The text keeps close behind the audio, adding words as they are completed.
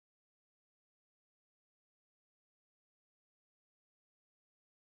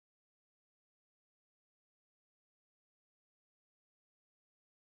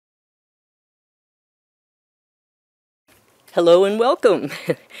Hello and welcome.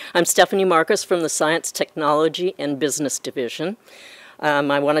 I'm Stephanie Marcus from the Science, Technology, and Business Division.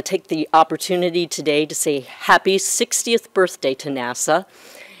 I want to take the opportunity today to say happy 60th birthday to NASA,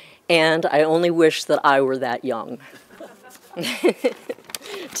 and I only wish that I were that young.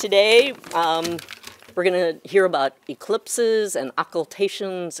 Today, we're going to hear about eclipses and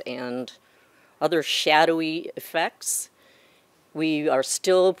occultations and other shadowy effects. We are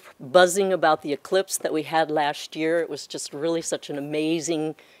still buzzing about the eclipse that we had last year. It was just really such an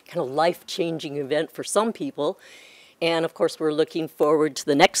amazing, kind of life-changing event for some people. And of course, we're looking forward to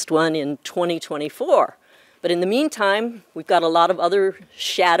the next one in 2024. But in the meantime, we've got a lot of other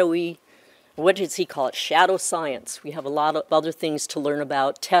shadowy, what does he call it? Shadow science. We have a lot of other things to learn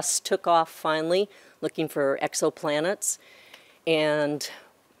about. Tests took off finally, looking for exoplanets. And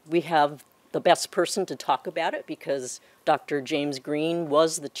we have the best person to talk about it because Dr. James Green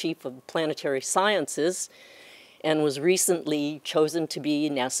was the chief of planetary sciences and was recently chosen to be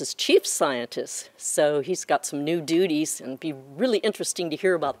NASA's chief scientist. So he's got some new duties, and it'd be really interesting to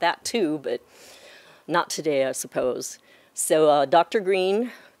hear about that too, but not today, I suppose. So Dr.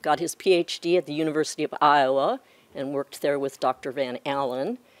 Green got his PhD at the University of Iowa and worked there with Dr. Van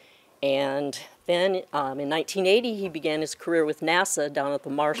Allen. And then in 1980, he began his career with NASA down at the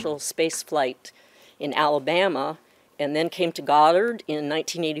Marshall Space Flight in Alabama, and then came to Goddard in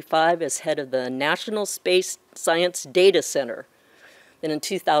 1985 as head of the National Space Science Data Center. Then in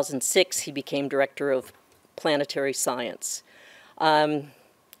 2006, he became director of planetary science.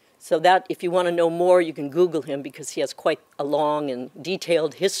 So that, if you want to know more, you can Google him because he has quite a long and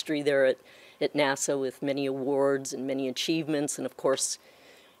detailed history there at NASA with many awards and many achievements. And of course,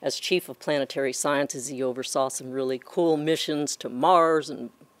 as chief of planetary sciences, he oversaw some really cool missions to Mars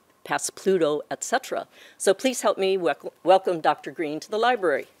and past Pluto, etc. So please help me welcome Dr. Green to the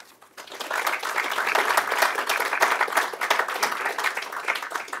library.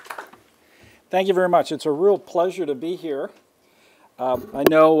 Thank you very much. It's a real pleasure to be here. I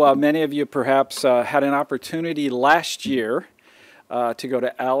know many of you perhaps had an opportunity last year to go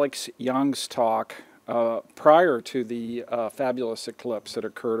to Alex Young's talk prior to the fabulous eclipse that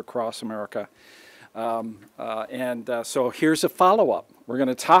occurred across America. So here's a follow-up. We're going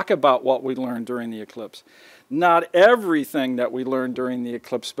to talk about what we learned during the eclipse. Not everything that we learned during the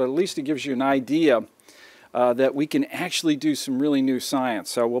eclipse, but at least it gives you an idea that we can actually do some really new science.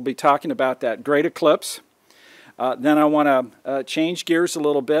 So we'll be talking about that great eclipse. Then I want to change gears a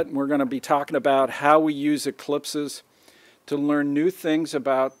little bit, and we're going to be talking about how we use eclipses to learn new things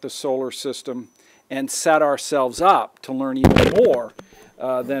about the solar system and set ourselves up to learn even more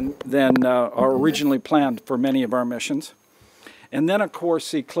than are originally planned for many of our missions. And then, of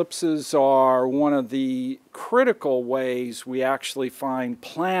course, eclipses are one of the critical ways we actually find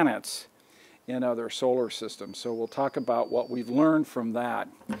planets in other solar systems. So we'll talk about what we've learned from that.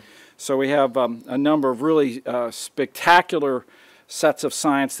 So we have a number of really spectacular sets of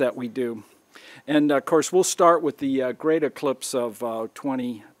science that we do. And, of course, we'll start with the great eclipse of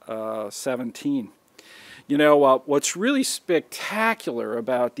 2017. You know, what's really spectacular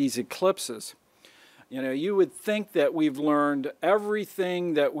about these eclipses, you know, you would think that we've learned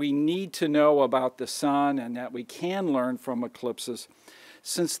everything that we need to know about the sun and that we can learn from eclipses,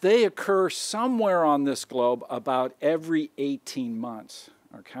 since they occur somewhere on this globe about every 18 months,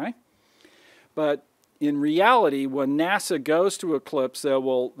 okay? But in reality, when NASA goes to eclipse, they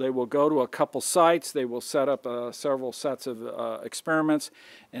will go to a couple sites, they will set up several sets of experiments,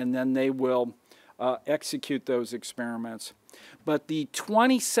 and then they will execute those experiments. But the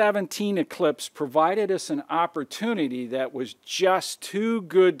 2017 eclipse provided us an opportunity that was just too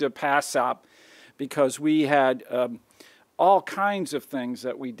good to pass up, because we had all kinds of things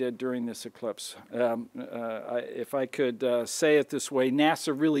that we did during this eclipse. If I could say it this way,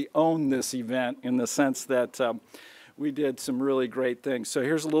 NASA really owned this event in the sense that we did some really great things. So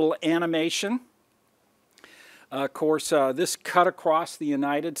here's a little animation. Of course, this cut across the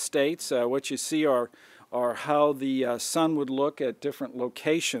United States. What you see are how the sun would look at different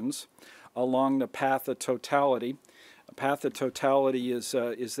locations along the path of totality. The path of totality is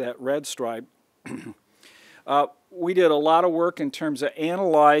that red stripe. We did a lot of work in terms of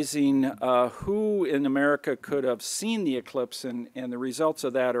analyzing who in America could have seen the eclipse, and the results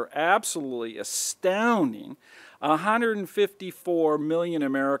of that are absolutely astounding. 154 million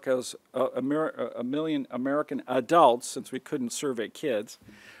American adults, since we couldn't survey kids,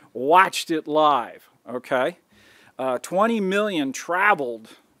 watched it live, okay? 20 million traveled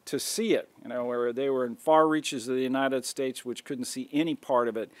to see it, you know, where they were in far reaches of the United States, which couldn't see any part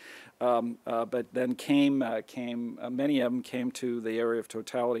of it. But then many of them came to the area of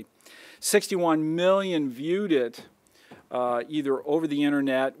totality. 61 million viewed it either over the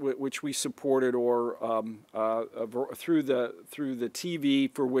internet, which we supported, or through the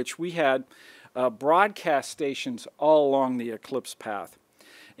TV, for which we had broadcast stations all along the eclipse path.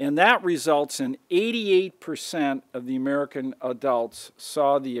 And that results in 88% of the American adults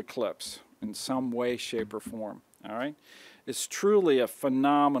saw the eclipse in some way, shape, or form. All right? It's truly a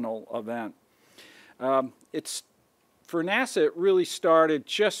phenomenal event. For NASA, it really started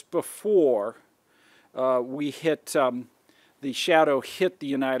just before the shadow hit the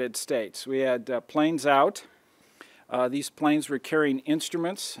United States. We had planes out. These planes were carrying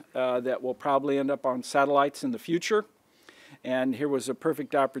instruments that will probably end up on satellites in the future. And here was a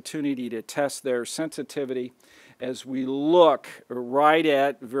perfect opportunity to test their sensitivity as we look right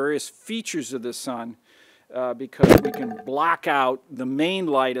at various features of the sun, because we can block out the main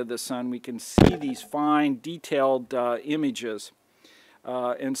light of the sun. We can see these fine, detailed images.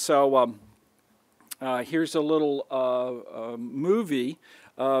 And so here's a little movie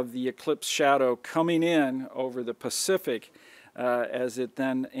of the eclipse shadow coming in over the Pacific as it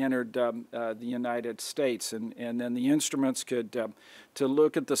then entered the United States. And then the instruments could to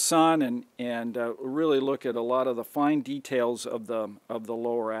look at the sun and really look at a lot of the fine details of the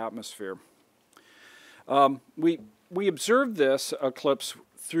lower atmosphere. We observed this eclipse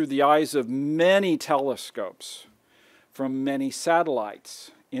through the eyes of many telescopes, from many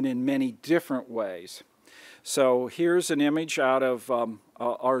satellites, and in many different ways. So here's an image out of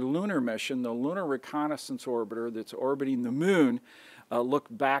our lunar mission, the Lunar Reconnaissance Orbiter that's orbiting the moon,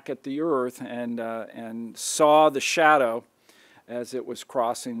 looked back at the Earth and saw the shadow as it was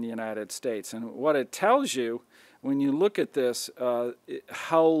crossing the United States. And what it tells you, when you look at this,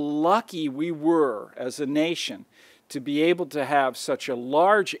 how lucky we were as a nation to be able to have such a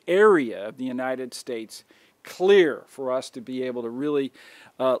large area of the United States clear for us to be able to really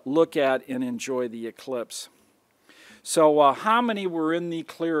look at and enjoy the eclipse. So how many were in the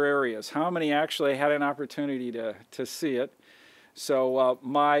clear areas? How many actually had an opportunity to see it? So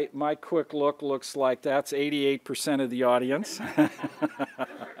my quick look looks like that's 88% of the audience.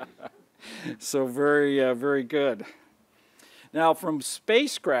 So very good. Now, from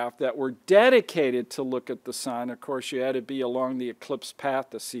spacecraft that were dedicated to look at the sun, of course, you had to be along the eclipse path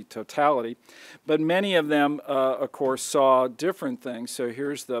to see totality. But many of them, of course, saw different things. So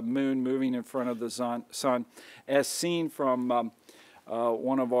here's the moon moving in front of the sun, as seen from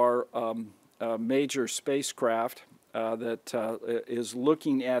one of our major spacecraft that is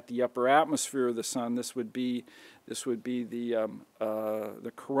looking at the upper atmosphere of the sun. This would be the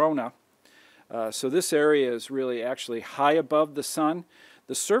corona. So this area is really actually high above the sun.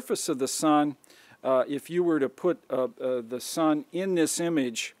 The surface of the sun, if you were to put the sun in this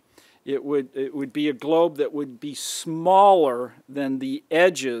image, it would be a globe that would be smaller than the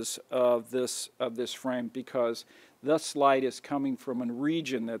edges of this frame, because this light is coming from a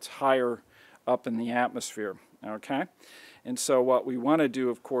region that's higher up in the atmosphere. Okay, and so what we want to do,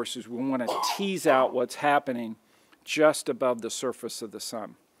 of course, is we want to tease out what's happening just above the surface of the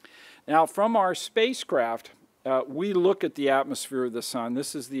sun. Now, from our spacecraft, we look at the atmosphere of the sun.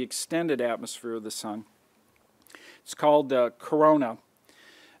 This is the extended atmosphere of the sun. It's called the corona.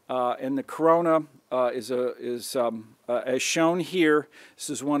 And the corona is as shown here.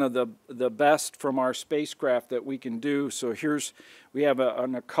 This is one of the best from our spacecraft that we can do. So we have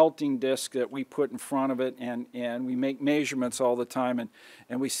an occulting disk that we put in front of it, and we make measurements all the time,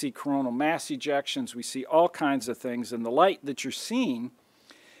 and we see coronal mass ejections. We see all kinds of things, and the light that you're seeing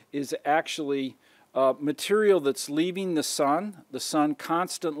is actually material that's leaving the sun. The sun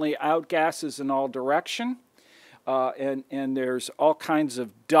constantly outgasses in all direction, and there's all kinds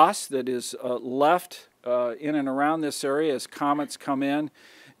of dust that is left in and around this area as comets come in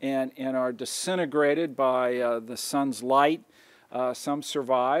and are disintegrated by the sun's light. Some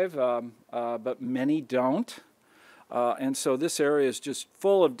survive, but many don't. And so this area is just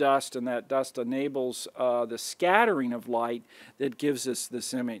full of dust, and that dust enables the scattering of light that gives us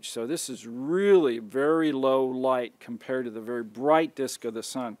this image. So this is really very low light compared to the very bright disk of the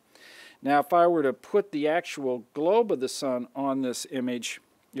sun. Now, if I were to put the actual globe of the sun on this image,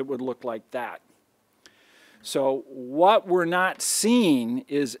 it would look like that. So what we're not seeing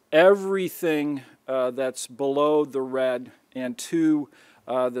is everything that's below the red and to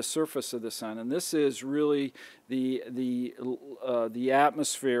the surface of the sun, and this is really the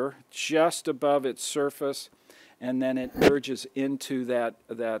atmosphere just above its surface, and then it merges into that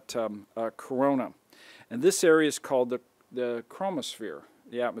corona, and this area is called the chromosphere.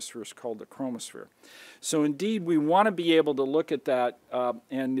 The atmosphere is called the chromosphere. So indeed, we want to be able to look at that,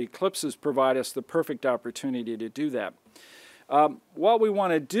 and the eclipses provide us the perfect opportunity to do that. What we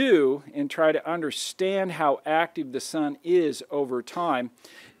want to do and try to understand how active the sun is over time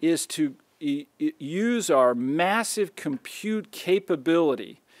is to use our massive compute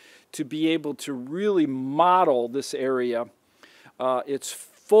capability to be able to really model this area. It's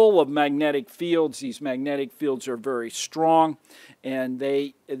full of magnetic fields. These magnetic fields are very strong, and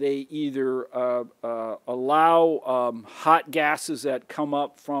they either allow hot gases that come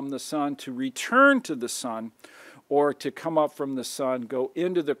up from the sun to return to the sun, or to come up from the sun, go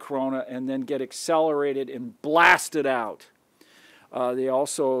into the corona, and then get accelerated and blasted out.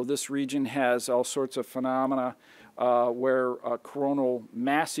 This region has all sorts of phenomena where coronal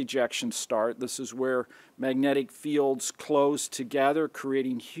mass ejections start. This is where magnetic fields close together,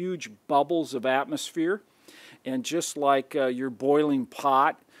 creating huge bubbles of atmosphere. And just like your boiling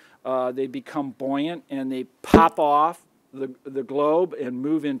pot, they become buoyant and they pop off the globe and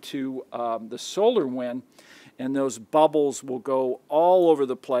move into the solar wind. And those bubbles will go all over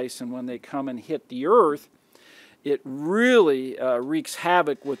the place, and when they come and hit the Earth, it really wreaks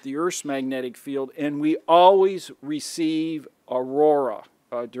havoc with the Earth's magnetic field, and we always receive aurora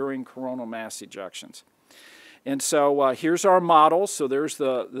during coronal mass ejections. And so here's our model. So there's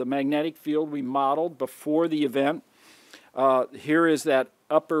the magnetic field we modeled before the event. Here is that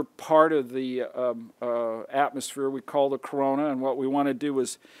upper part of the atmosphere we call the corona, and what we want to do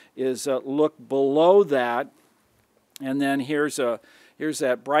is look below that. And then here's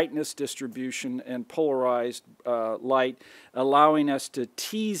that brightness distribution and polarized light, allowing us to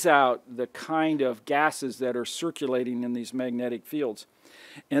tease out the kind of gases that are circulating in these magnetic fields.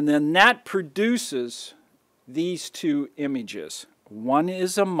 And then that produces these two images. One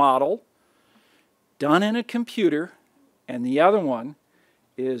is a model done in a computer, and the other one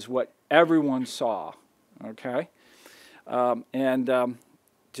is what everyone saw. Okay?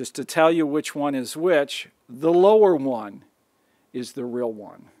 Just to tell you which one is which, the lower one is the real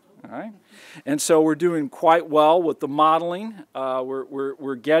one. All right? And so we're doing quite well with the modeling.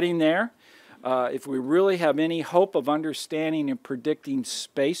 We're getting there. If we really have any hope of understanding and predicting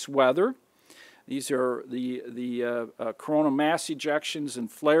space weather, these are the coronal mass ejections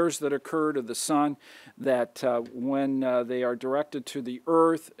and flares that occur to the sun that when they are directed to the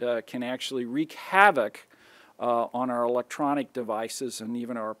Earth can actually wreak havoc on our electronic devices and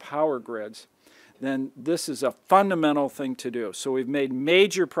even our power grids. Then this is a fundamental thing to do. So we've made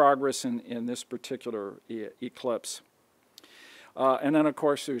major progress in this particular eclipse. And then, of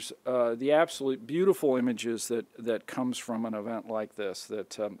course, there's the absolute beautiful images that comes from an event like this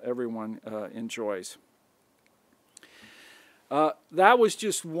that everyone enjoys. That was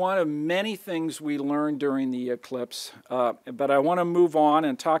just one of many things we learned during the eclipse, but I want to move on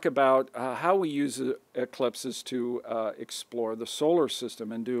and talk about how we use eclipses to explore the solar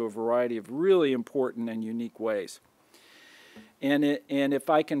system and do a variety of really important and unique ways. And if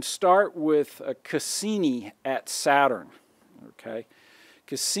I can start with Cassini at Saturn, okay?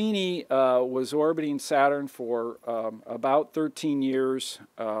 Cassini was orbiting Saturn for about 13 years.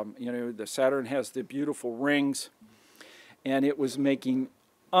 The Saturn has the beautiful rings, and it was making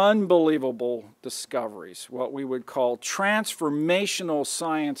unbelievable discoveries, what we would call transformational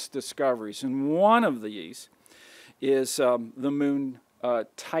science discoveries. And one of these is the moon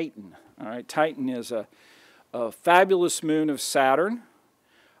Titan. All right, Titan is a fabulous moon of Saturn.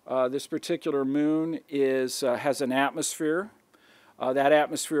 This particular moon has an atmosphere. That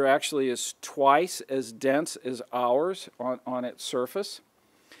atmosphere actually is twice as dense as ours on its surface.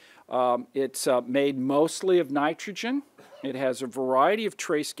 It's made mostly of nitrogen. It has a variety of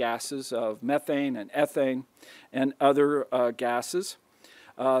trace gases of methane and ethane and other gases.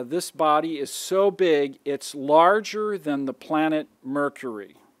 This body is so big, it's larger than the planet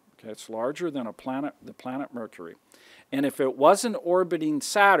Mercury. Okay, it's larger than the planet Mercury. And if it wasn't orbiting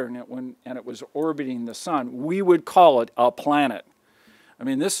Saturn and it was orbiting the sun, we would call it a planet. I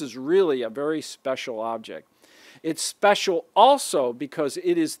mean, this is really a very special object. It's special also because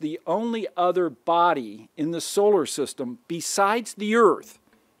it is the only other body in the solar system besides the Earth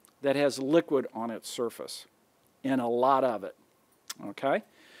that has liquid on its surface, and a lot of it. Okay?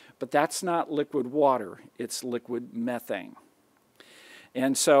 But that's not liquid water, it's liquid methane.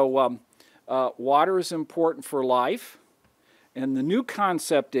 And so water is important for life. And the new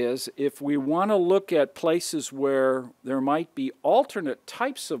concept is, if we want to look at places where there might be alternate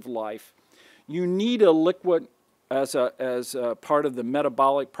types of life, you need a liquid as a part of the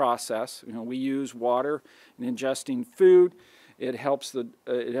metabolic process. We use water in ingesting food. It helps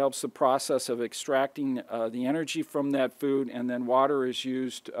the process of extracting the energy from that food, and then water is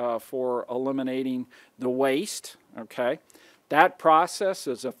used for eliminating the waste. Okay, That process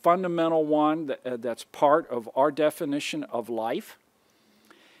is a fundamental one that's part of our definition of life.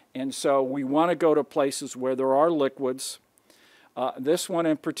 And so we want to go to places where there are liquids. This one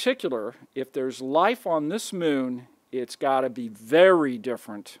in particular, if there's life on this moon, it's got to be very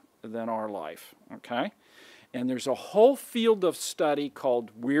different than our life, okay? And there's a whole field of study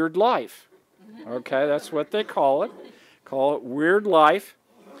called weird life, okay? That's what they call it. Call it weird life,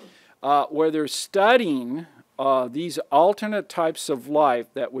 where they're studying these alternate types of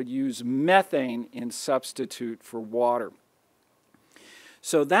life that would use methane in substitute for water.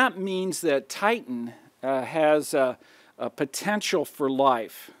 So that means that Titan has a potential for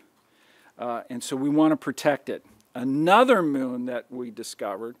life, and so we want to protect it. Another moon that we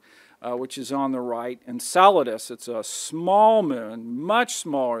discovered, which is on the right, Enceladus, it's a small moon, much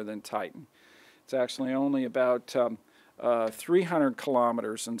smaller than Titan. It's actually only about 300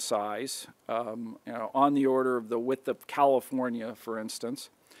 kilometers in size, on the order of the width of California, for instance.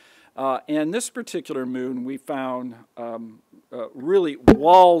 And this particular moon, we found really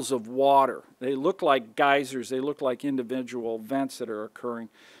walls of water. They look like geysers. They look like individual vents that are occurring.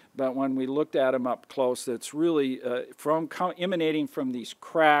 But when we looked at them up close, it's really emanating from these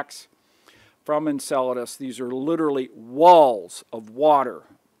cracks from Enceladus. These are literally walls of water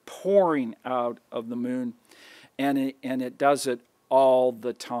pouring out of the moon. And it does it all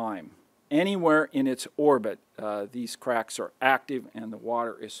the time. Anywhere in its orbit, these cracks are active and the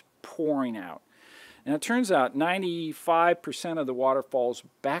water is pouring out. And it turns out 95% of the water falls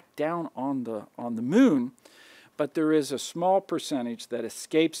back down on the moon, but there is a small percentage that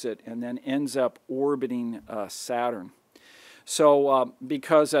escapes it and then ends up orbiting Saturn. So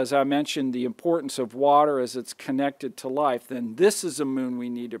because, as I mentioned, the importance of water as it's connected to life, then this is a moon we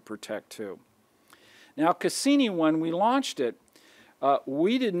need to protect too. Now, Cassini, when we launched it,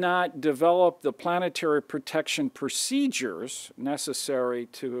 we did not develop the planetary protection procedures necessary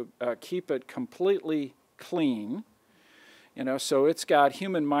to keep it completely clean. So it's got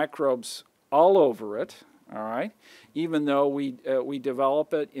human microbes all over it, all right? Even though we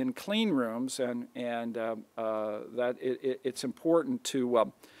develop it in clean rooms, and that it's important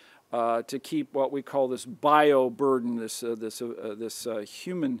to keep what we call this bio burden, this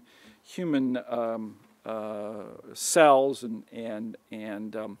human cells and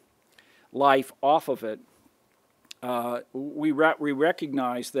life off of it. We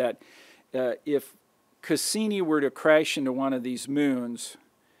recognize that if Cassini were to crash into one of these moons,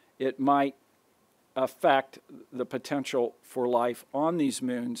 it might affect the potential for life on these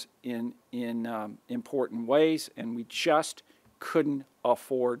moons in important ways, and we just couldn't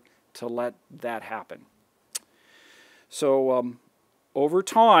afford to let that happen. So over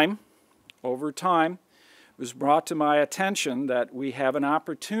time, it was brought to my attention that we have an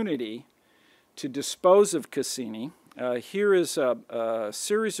opportunity to dispose of Cassini. Here is a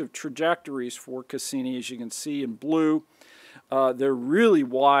series of trajectories for Cassini, as you can see in blue. They're really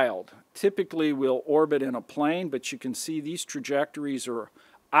wild. Typically, we'll orbit in a plane, but you can see these trajectories are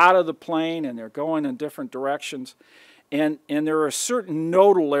out of the plane and they're going in different directions. And there are certain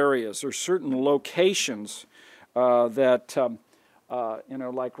nodal areas or certain locations that,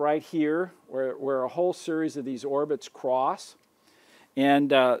 like right here, where a whole series of these orbits cross. And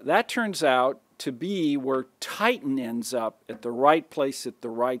that turns out to be where Titan ends up at the right place at the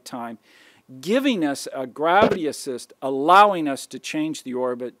right time, giving us a gravity assist, allowing us to change the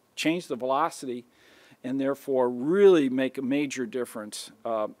orbit, change the velocity, and therefore really make a major difference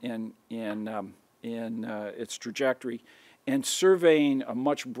in its trajectory and surveying a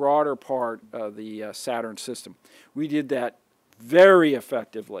much broader part of the Saturn system. We did that very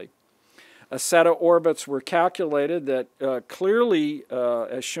effectively. A set of orbits were calculated that clearly,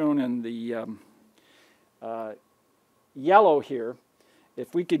 as shown in the yellow here,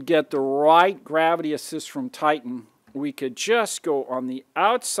 if we could get the right gravity assist from Titan, we could just go on the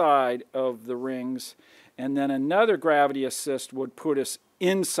outside of the rings, and then another gravity assist would put us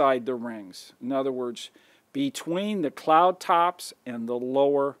inside the rings. In other words, between the cloud tops and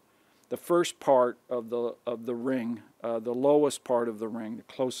the first part of the ring, the lowest part of the ring, the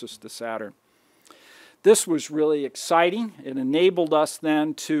closest to Saturn. This was really exciting. It enabled us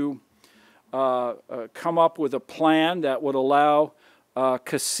then to come up with a plan that would allow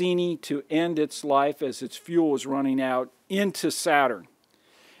Cassini to end its life as its fuel was running out into Saturn,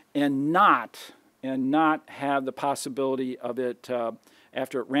 and not have the possibility of it,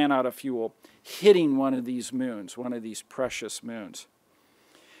 after it ran out of fuel, hitting one of these moons, one of these precious moons.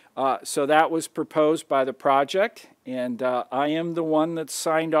 So that was proposed by the project, and I am the one that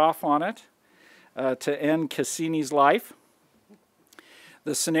signed off on it to end Cassini's life.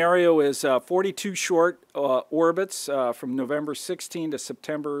 The scenario is 42 short orbits from November 16 to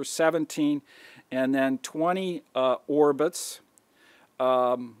September 17, and then 20 orbits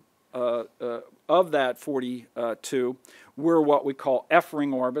of that 42 were what we call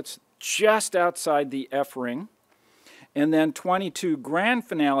F-ring orbits, just outside the F-ring, and then 22 grand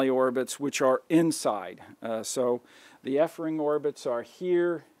finale orbits, which are inside. So the F-ring orbits are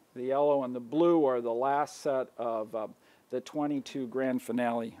here. The yellow and the blue are the last set of the 22 grand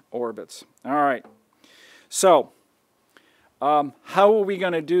finale orbits. All right. So how are we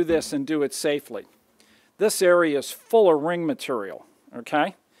going to do this and do it safely? This area is full of ring material,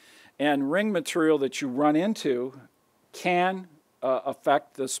 okay? And ring material that you run into can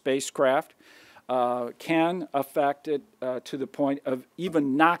affect the spacecraft, can affect it to the point of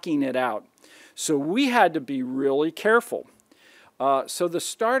even knocking it out. So we had to be really careful. So the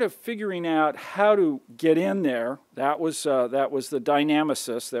start of figuring out how to get in there, that was the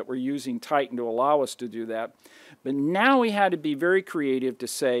dynamicist that we're using Titan to allow us to do that. But now we had to be very creative to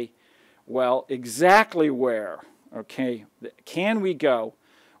say, well, exactly where, okay, can we go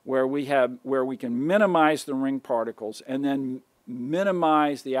where we can minimize the ring particles and then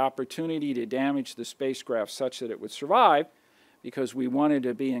minimize the opportunity to damage the spacecraft such that it would survive, because we wanted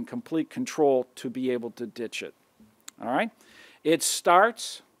to be in complete control to be able to ditch it. All right? It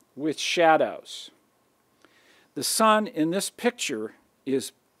starts with shadows. The sun in this picture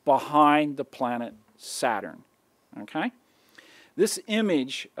is behind the planet Saturn. Okay? This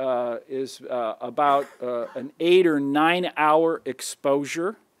image is about an 8 or 9 hour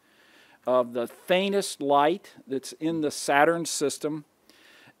exposure of the faintest light that's in the Saturn system.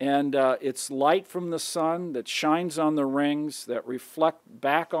 And it's light from the sun that shines on the rings, that reflect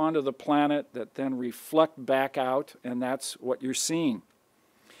back onto the planet, that then reflect back out, and that's what you're seeing.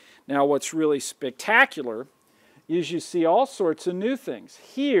 Now, what's really spectacular is you see all sorts of new things.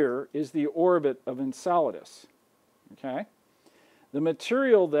 Here is the orbit of Enceladus. Okay? The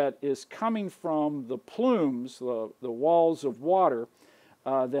material that is coming from the plumes, the walls of water,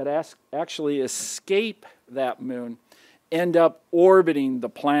 that actually escape that moon, end up orbiting the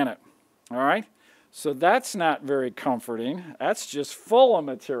planet. All right? So that's not very comforting. That's just full of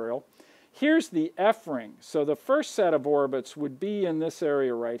material. Here's the F-ring. So the first set of orbits would be in this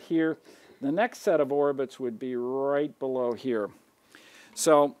area right here. The next set of orbits would be right below here.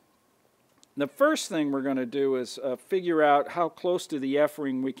 So the first thing we're going to do is figure out how close to the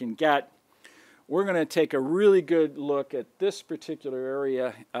F-ring we can get. We're going to take a really good look at this particular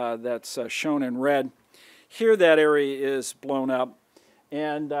area that's shown in red. Here that area is blown up,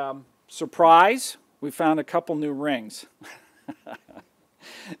 and surprise, we found a couple new rings.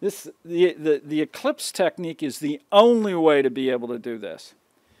 The eclipse technique is the only way to be able to do this.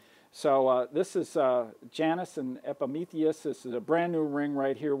 So this is Janus and Epimetheus. This is a brand new ring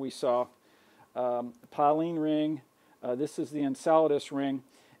right here we saw. Pauline ring. This is the Enceladus ring.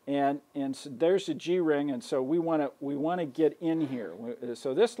 And so there's a G ring, and so we want to get in here.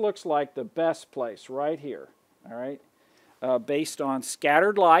 So this looks like the best place right here, all right, based on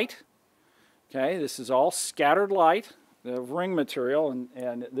scattered light. Okay, this is all scattered light, the ring material,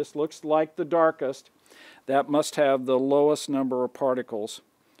 and this looks like the darkest. That must have the lowest number of particles.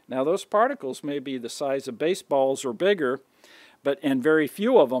 Now those particles may be the size of baseballs or bigger, and very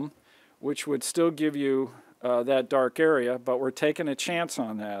few of them, which would still give you that dark area, but we're taking a chance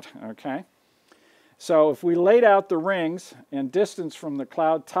on that, okay? So if we laid out the rings and distance from the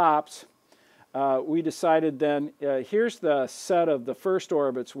cloud tops, we decided then, here's the set of the first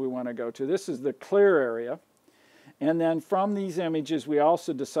orbits we want to go to. This is the clear area. And then from these images, we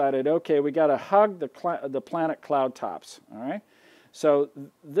also decided, okay, we got to hug the planet cloud tops, all right? So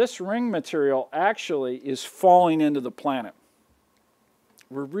this ring material actually is falling into the planet.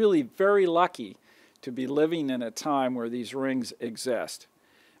 We're really very lucky to be living in a time where these rings exist,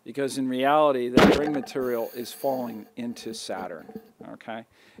 because in reality that ring material is falling into Saturn, okay?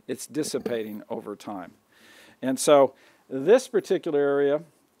 It's dissipating over time. And so this particular area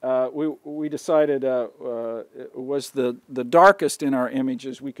we decided was the darkest in our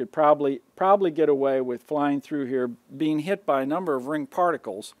images. We could probably get away with flying through here, being hit by a number of ring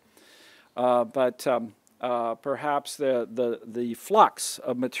particles, but perhaps the flux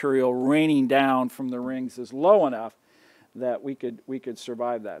of material raining down from the rings is low enough that we could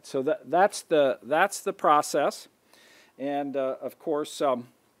survive that. So that's the process, and of course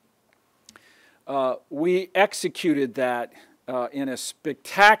we executed that in a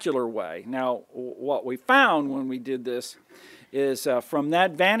spectacular way. Now, what we found when we did this is from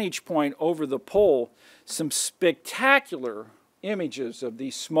that vantage point over the pole, some spectacular images of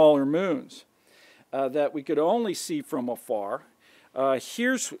these smaller moons that we could only see from afar.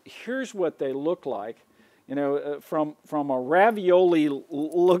 Here's what they look like. You know, from a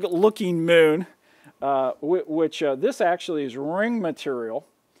ravioli-looking moon, which this actually is ring material.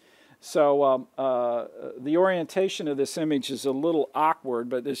 So the orientation of this image is a little awkward,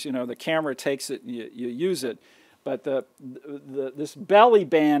 but this, you know, the camera takes it, and you use it. But this belly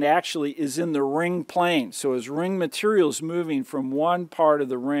band actually is in the ring plane. So as ring material is moving from one part of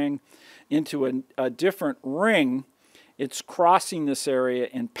the ring into a different ring, it's crossing this area,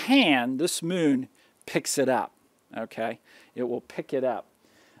 and Pan, this moon, picks it up. Okay, it will pick it up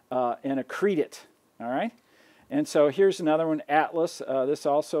and accrete it. All right. And so here's another one, Atlas. This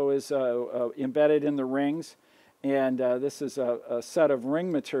also is embedded in the rings, and this is a set of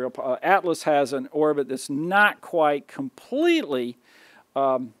ring material. Atlas has an orbit that's not quite completely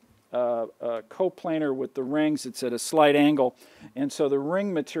coplanar with the rings. It's at a slight angle, and so the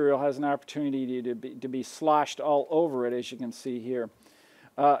ring material has an opportunity to be sloshed all over it, as you can see here.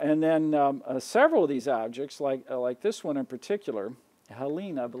 And then several of these objects, like this one in particular,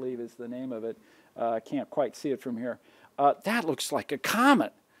 Helene, I believe is the name of it. I can't quite see it from here. That looks like a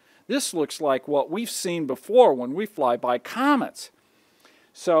comet. This looks like what we've seen before when we fly by comets.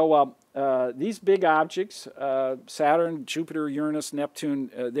 So these big objects, Saturn, Jupiter, Uranus,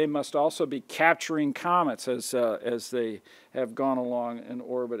 Neptune, they must also be capturing comets as they have gone along and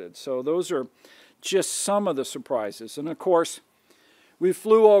orbited. So those are just some of the surprises. And of course, we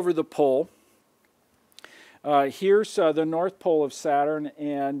flew over the pole. Here's the North Pole of Saturn,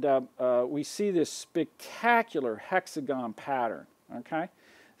 and we see this spectacular hexagon pattern. Okay,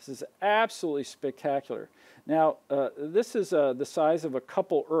 this is absolutely spectacular. Now, this is the size of a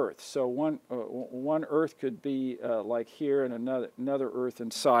couple Earths. So one Earth could be like here, and another Earth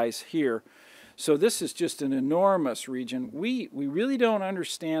in size here. So this is just an enormous region. We really don't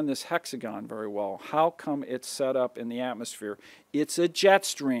understand this hexagon very well. How come it's set up in the atmosphere? It's a jet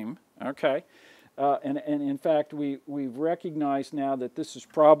stream. Okay. And in fact, we've recognized now that this is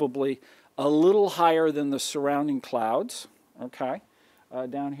probably a little higher than the surrounding clouds, okay,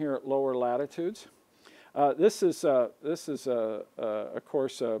 down here at lower latitudes. This is of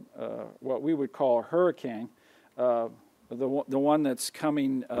course, what we would call a hurricane. The one that's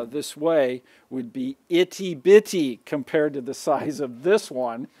coming this way would be itty-bitty compared to the size of this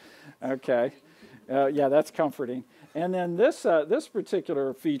one, okay. Yeah, that's comforting. And then this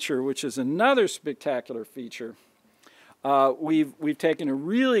particular feature, which is another spectacular feature, we've taken a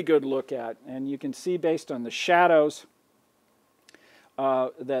really good look at, and you can see based on the shadows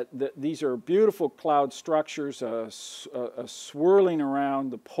that these are beautiful cloud structures swirling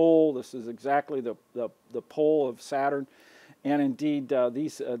around the pole. This is exactly the pole of Saturn, and indeed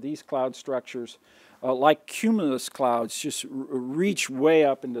these cloud structures, like cumulus clouds, just reach way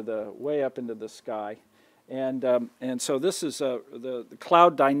up into the sky. And so this is the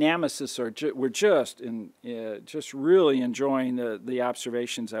cloud dynamicists we're just really enjoying the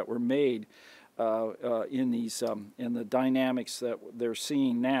observations that were made in the dynamics that they're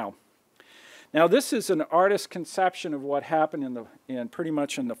seeing now. Now this is an artist's conception of what happened pretty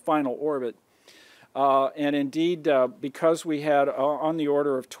much in the final orbit, and indeed because we had on the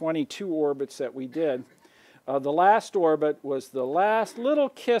order of 22 orbits that we did, the last orbit was the last little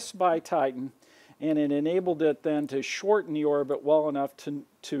kiss by Titan. And it enabled it then to shorten the orbit well enough to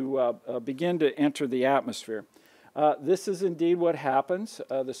begin to enter the atmosphere. This is indeed what happens.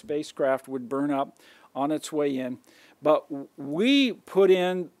 The spacecraft would burn up on its way in. But we put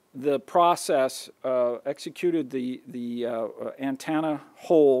in the process, executed the antenna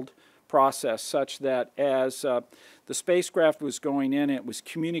hold process such that as the spacecraft was going in, it was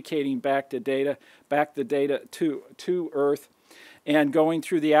communicating back the data to Earth, and going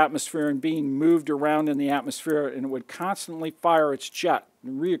through the atmosphere and being moved around in the atmosphere, and it would constantly fire its jet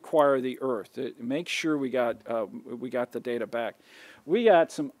and reacquire the Earth. Make sure we got the data back. We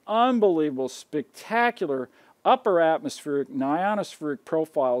got some unbelievable, spectacular upper atmospheric and ionospheric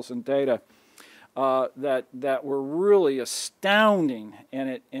profiles and data that were really astounding,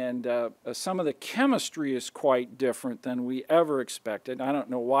 and some of the chemistry is quite different than we ever expected. I don't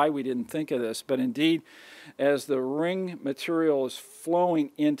know why we didn't think of this, but indeed, as the ring material is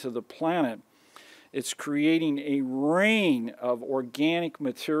flowing into the planet, it's creating a rain of organic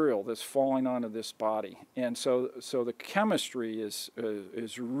material that's falling onto this body, and so the chemistry is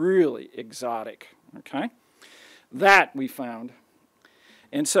really exotic. Okay, that we found.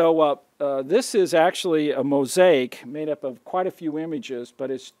 And so this is actually a mosaic made up of quite a few images, but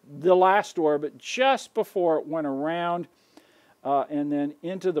it's the last orbit just before it went around and then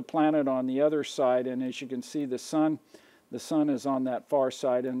into the planet on the other side. And as you can see, the sun The sun is on that far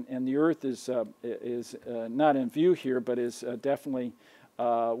side, and the Earth is not in view here, but is definitely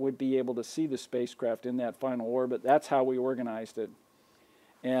would be able to see the spacecraft in that final orbit. That's how we organized it.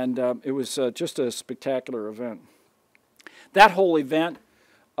 And it was just a spectacular event. That whole event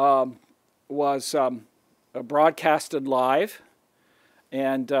was broadcasted live,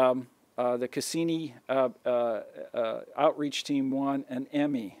 and the Cassini outreach team won an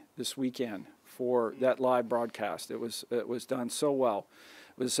Emmy this weekend for that live broadcast. It was done so well.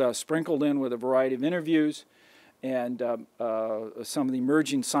 It was sprinkled in with a variety of interviews and some of the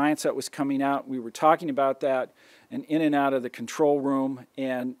emerging science that was coming out. We were talking about that, and in and out of the control room,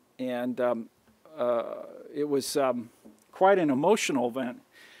 and it was quite an emotional event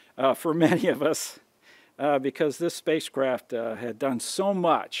for many of us because this spacecraft had done so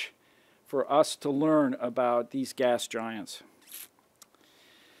much for us to learn about these gas giants.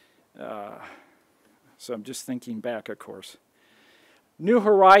 So I'm just thinking back, of course. New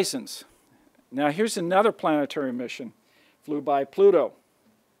Horizons. Now here's another planetary mission. Flew by Pluto.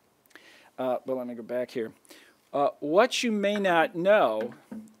 But let me go back here. What you may not know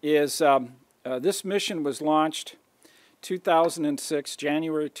is this mission was launched 2006,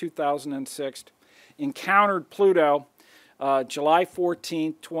 January 2006, encountered Pluto July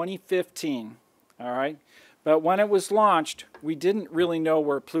 14, 2015. All right? But when it was launched, we didn't really know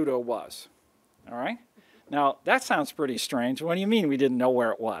where Pluto was. All right? Now, that sounds pretty strange. What do you mean we didn't know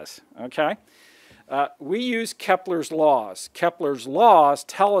where it was? Okay? We use Kepler's laws. Kepler's laws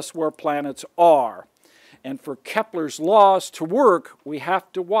tell us where planets are. And for Kepler's laws to work, we have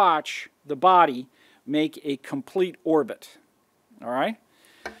to watch the body make a complete orbit. All right?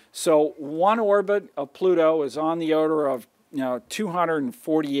 So one orbit of Pluto is on the order of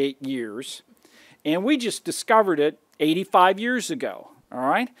 248 years. And we just discovered it 85 years ago. All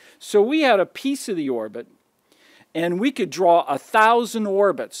right? So we had a piece of the orbit, and we could draw 1,000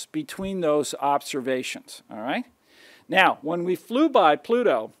 orbits between those observations. All right? Now, when we flew by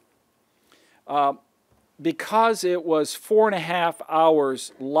Pluto, because it was 4.5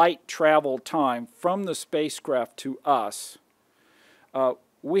 hours light travel time from the spacecraft to us,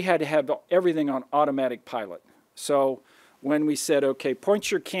 we had to have everything on automatic pilot. So when we said, okay,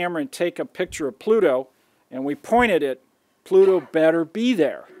 point your camera and take a picture of Pluto, and we pointed it, Pluto better be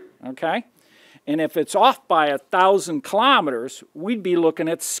there, okay? And if it's off by 1,000 kilometers, we'd be looking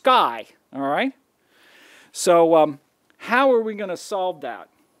at sky, all right? So how are we going to solve that?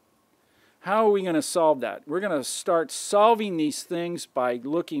 How are we going to solve that? We're going to start solving these things by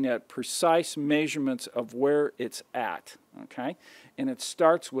looking at precise measurements of where it's at, okay? And it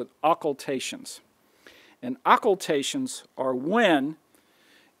starts with occultations. And occultations are when,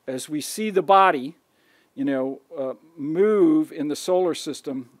 as we see the body, move in the solar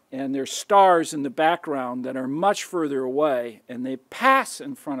system, and there's stars in the background that are much further away, and they pass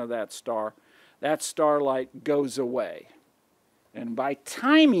in front of that starlight goes away. And by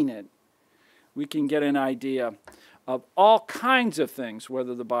timing it, we can get an idea of all kinds of things,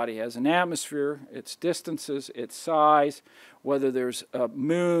 whether the body has an atmosphere, its distances, its size, whether there's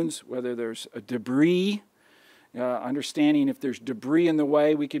moons, whether there's debris. Understanding if there's debris in the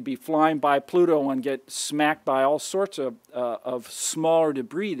way, we could be flying by Pluto and get smacked by all sorts of smaller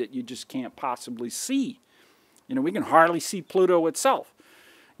debris that you just can't possibly see. We can hardly see Pluto itself,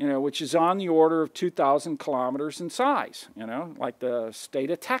 which is on the order of 2,000 kilometers in size, like the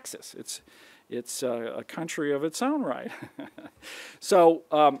state of Texas. It's a country of its own right. So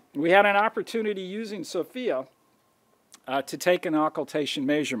we had an opportunity using SOFIA to take an occultation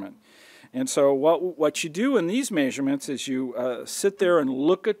measurement. And so what you do in these measurements is you sit there and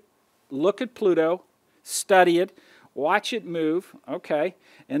look at Pluto, study it, watch it move, okay,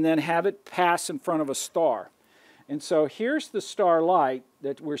 and then have it pass in front of a star. And so here's the starlight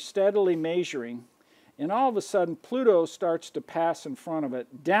that we're steadily measuring, and all of a sudden Pluto starts to pass in front of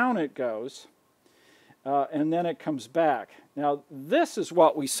it. Down it goes, and then it comes back. Now this is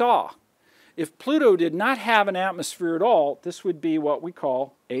what we saw. If Pluto did not have an atmosphere at all, this would be what we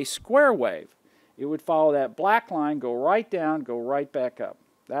call a square wave. It would follow that black line, go right down, go right back up.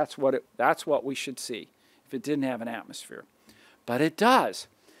 That's what we should see if it didn't have an atmosphere. But it does.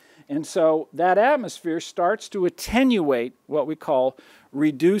 And so that atmosphere starts to attenuate, what we call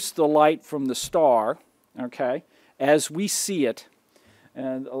reduce the light from the star, okay, as we see it.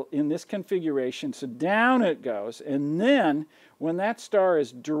 And in this configuration, so down it goes, and then when that star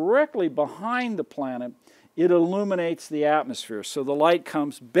is directly behind the planet, it illuminates the atmosphere. So the light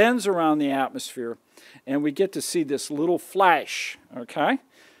comes, bends around the atmosphere, and we get to see this little flash, okay?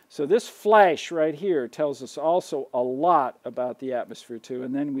 So this flash right here tells us also a lot about the atmosphere too,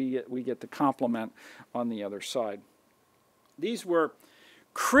 and then we get the complement on the other side. These were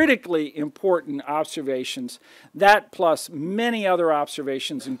critically important observations, that plus many other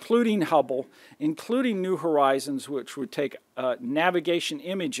observations, including Hubble, including New Horizons, which would take navigation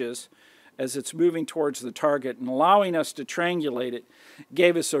images as it's moving towards the target and allowing us to triangulate it,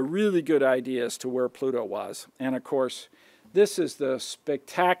 gave us a really good idea as to where Pluto was. And of course, this is the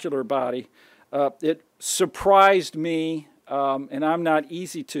spectacular body. It surprised me, and I'm not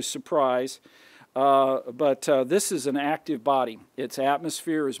easy to surprise, but this is an active body. Its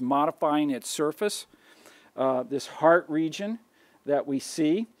atmosphere is modifying its surface. This heart region that we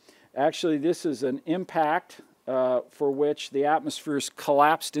see, actually this is an impact for which the atmosphere is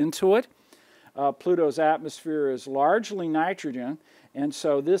collapsed into it. Pluto's atmosphere is largely nitrogen, and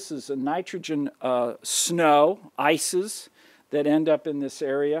so this is a nitrogen snow, ices that end up in this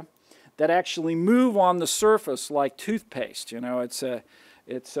area that actually move on the surface like toothpaste. You know, it's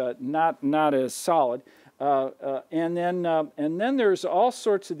not as solid. And then there's all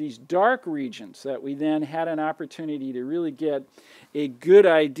sorts of these dark regions that we then had an opportunity to really get a good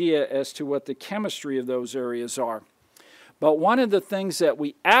idea as to what the chemistry of those areas are. But one of the things that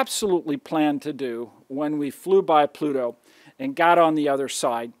we absolutely planned to do when we flew by Pluto and got on the other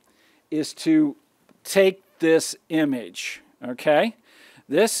side is to take this image, okay?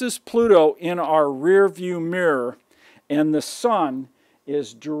 This is Pluto in our rear view mirror, and the sun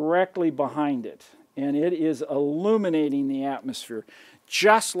is directly behind it, and it is illuminating the atmosphere,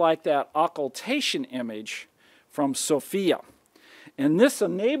 just like that occultation image from Sophia. And this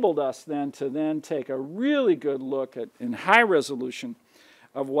enabled us then to take a really good look at, in high resolution,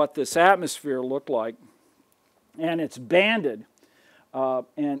 of what this atmosphere looked like. And it's banded,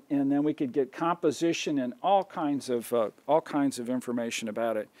 and then we could get composition and all kinds of information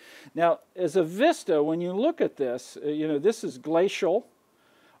about it. Now, as a vista, when you look at this, you know, this is glacial.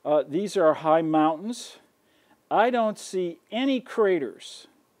 These are high mountains. I don't see any craters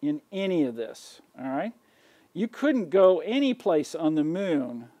in any of this, all right? You couldn't go any place on the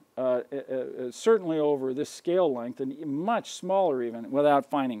moon, certainly over this scale length, and much smaller even, without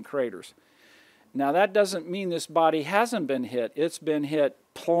finding craters. Now, that doesn't mean this body hasn't been hit. It's been hit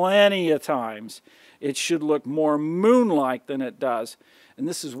plenty of times. It should look more moon-like than it does. And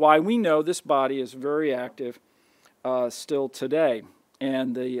this is why we know this body is very active still today.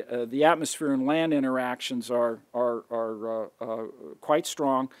 And the atmosphere and land interactions are quite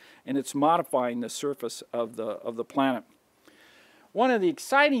strong, and it's modifying the surface of the planet. One of the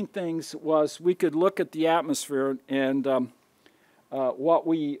exciting things was we could look at the atmosphere, and what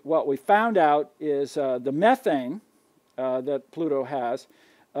we found out is the methane that Pluto has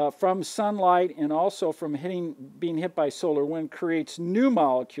from sunlight and also from being hit by solar wind creates new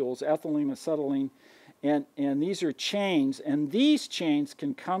molecules, ethylene, acetylene. And these are chains, and these chains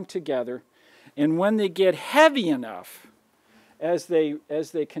can come together, and when they get heavy enough, as they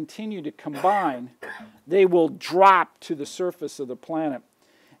continue to combine, they will drop to the surface of the planet.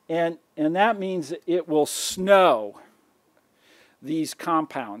 And that means it will snow these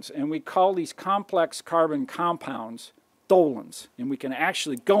compounds, and we call these complex carbon compounds tholins, and we can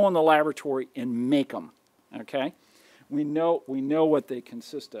actually go in the laboratory and make them, okay? We know what they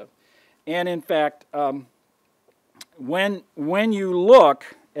consist of. And in fact, when you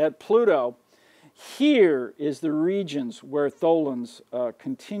look at Pluto, here is the regions where tholins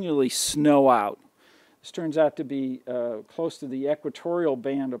continually snow out. This turns out to be close to the equatorial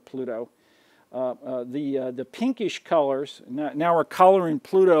band of Pluto. The pinkish colors, now we're coloring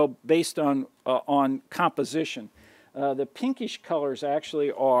Pluto based on composition. The pinkish colors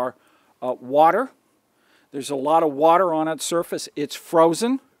actually are water. There's a lot of water on its surface. It's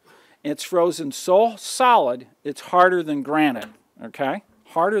frozen. It's frozen so solid, it's harder than granite, okay?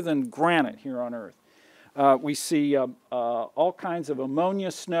 Harder than granite here on Earth. We see all kinds of ammonia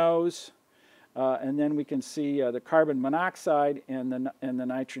snows, and then we can see the carbon monoxide and the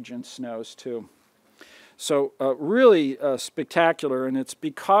nitrogen snows too. So really spectacular, and it's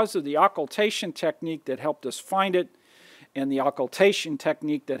because of the occultation technique that helped us find it, and the occultation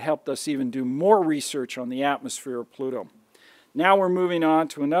technique that helped us even do more research on the atmosphere of Pluto. Now we're moving on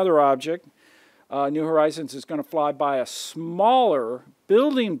to another object. New Horizons is going to fly by a smaller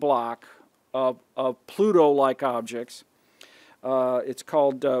building block of Pluto-like objects. It's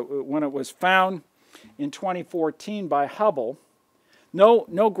called, when it was found in 2014 by Hubble,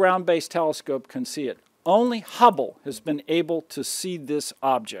 no ground-based telescope can see it. Only Hubble has been able to see this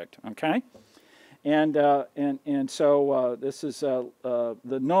object, okay? And so this is the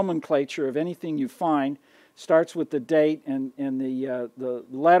nomenclature of anything you find. Starts with the date, and the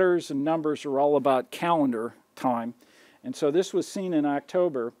letters and numbers are all about calendar time. And so this was seen in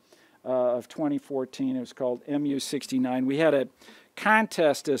October of 2014. It was called MU69. We had a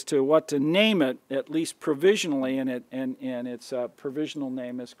contest as to what to name it, at least provisionally, and its provisional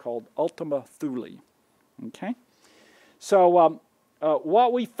name is called Ultima Thule. Okay? So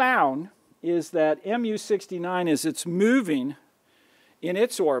what we found is that MU69, as it's moving in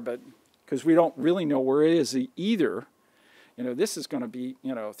its orbit, because we don't really know where it is either, this is going to be,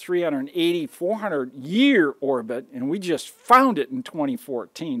 380, 400-year orbit, and we just found it in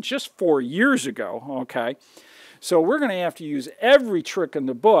 2014, just 4 years ago, okay? So we're going to have to use every trick in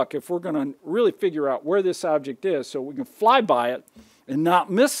the book if we're going to really figure out where this object is so we can fly by it and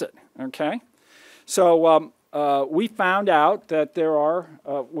not miss it, okay? So we found out that there are,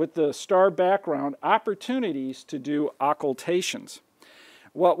 with the star background, opportunities to do occultations.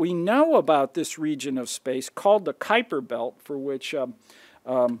 What we know about this region of space, called the Kuiper Belt, for which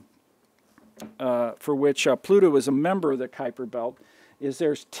Pluto is a member of the Kuiper Belt, is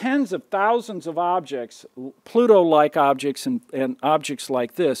there's tens of thousands of objects, Pluto-like objects and objects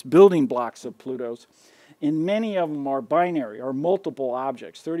like this, building blocks of Pluto's, and many of them are binary, or multiple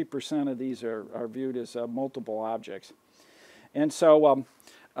objects. 30% of these are viewed as multiple objects. And so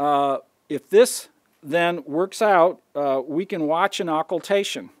if this then works out, we can watch an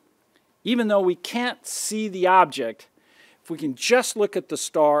occultation. Even though we can't see the object, if we can just look at the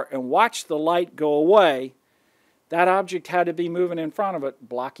star and watch the light go away, that object had to be moving in front of it,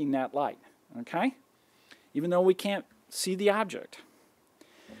 blocking that light, okay? Even though we can't see the object.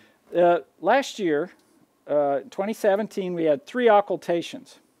 Last year, 2017, we had 3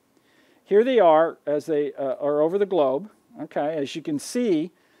 occultations. Here they are as they are over the globe, okay? As you can see,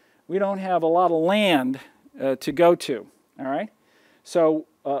 we don't have a lot of land to go to, all right? So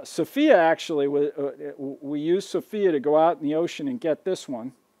Sophia actually, we used Sophia to go out in the ocean and get this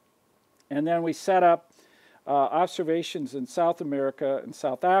one. And then we set up observations in South America and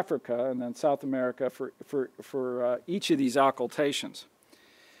South Africa, and then South America for each of these occultations.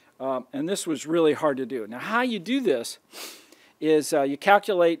 And this was really hard to do. Now, how you do this is you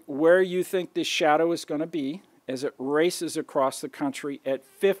calculate where you think this shadow is going to be as it races across the country at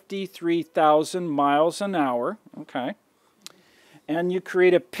 53,000 miles an hour, okay? And you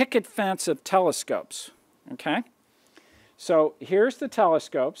create a picket fence of telescopes, okay? So here's the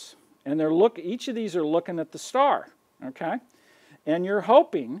telescopes. And each of these are looking at the star, okay? And you're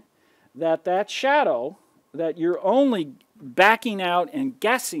hoping that that shadow, that you're only backing out and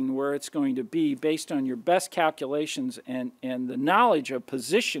guessing where it's going to be based on your best calculations and the knowledge of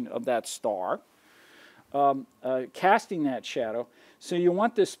position of that star, casting that shadow. So you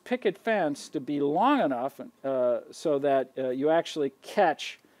want this picket fence to be long enough so that you actually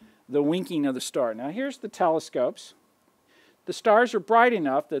catch the winking of the star. Now here's the telescopes. The stars are bright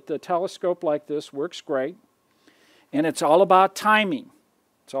enough that the telescope like this works great, and it's all about timing.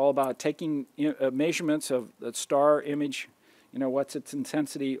 It's all about taking measurements of the star image, what's its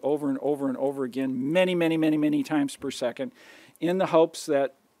intensity over and over and over again, many, many, many, many times per second, in the hopes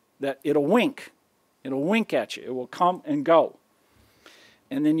that it'll wink. It'll wink at you. It will come and go.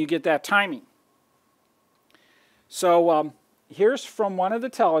 And then you get that timing. So here's from one of the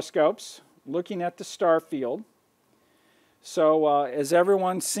telescopes looking at the star field. So has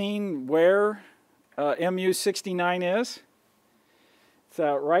everyone seen where MU69 is? It's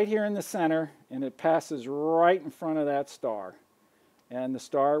right here in the center, and it passes right in front of that star. And the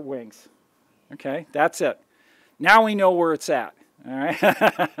star winks. Okay, that's it. Now we know where it's at. All right.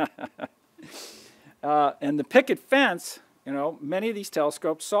 And the picket fence, many of these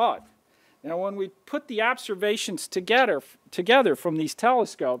telescopes saw it. Now when we put the observations together from these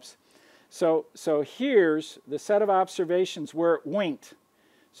telescopes, so here's the set of observations where it winked.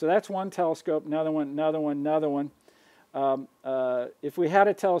 So that's one telescope, another one, another one, another one. If we had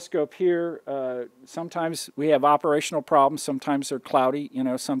a telescope here, sometimes we have operational problems, sometimes they're cloudy,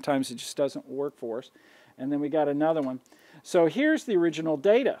 sometimes it just doesn't work for us. And then we got another one. So here's the original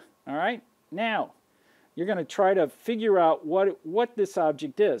data, all right? Now, you're going to try to figure out what this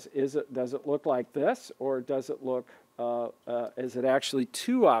object is. Does it look like this, or does it look, is it actually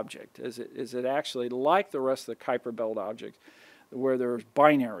two objects? Is it actually like the rest of the Kuiper Belt objects, where there's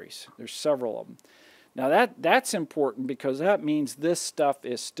binaries? There's several of them. Now that's important because that means this stuff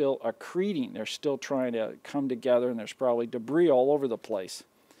is still accreting. They're still trying to come together, and there's probably debris all over the place.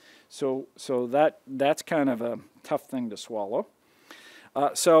 So that's kind of a tough thing to swallow.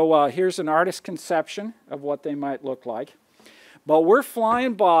 Here's an artist's conception of what they might look like. But we're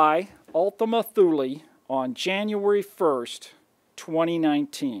flying by Ultima Thule on January 1st,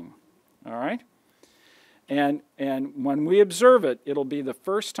 2019. All right? And when we observe it, it'll be the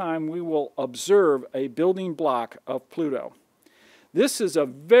first time we will observe a building block of Pluto. This is a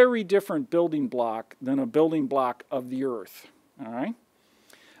very different building block than a building block of the Earth. All right.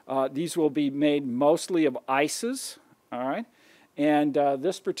 These will be made mostly of ices. All right. And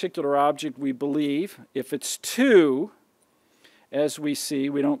this particular object, we believe, if it's 2, as we see,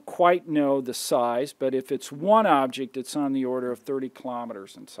 we don't quite know the size, but if it's 1 object, it's on the order of 30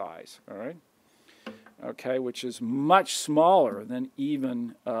 kilometers in size. All right. Okay, which is much smaller than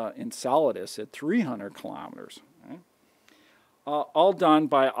even Enceladus at 300 kilometers. Right? All done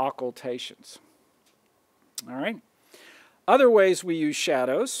by occultations. All right. Other ways we use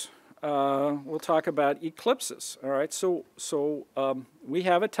shadows, we'll talk about eclipses. All right, so we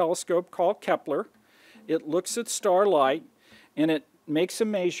have a telescope called Kepler. It looks at starlight, and it makes a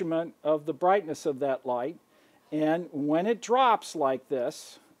measurement of the brightness of that light. And when it drops like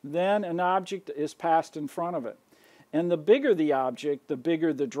this, then an object is passed in front of it. And the bigger the object, the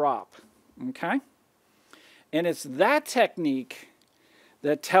bigger the drop. Okay? And it's that technique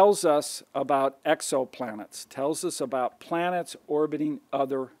that tells us about exoplanets, tells us about planets orbiting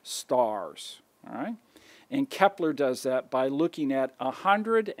other stars. All right? And Kepler does that by looking at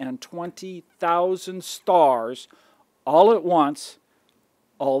 120,000 stars all at once,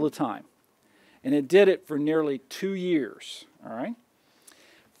 all the time. And it did it for nearly 2 years. All right?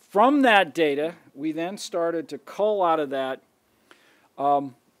 From that data, we then started to cull out of that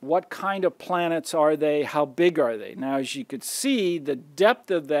what kind of planets are they, how big are they. Now, as you could see, the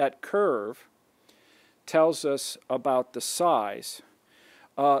depth of that curve tells us about the size.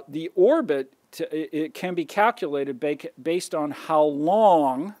 The orbit, it can be calculated based on how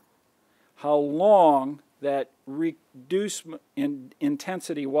long that reduced in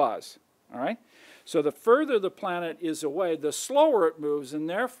intensity was. All right? So the further the planet is away, the slower it moves, and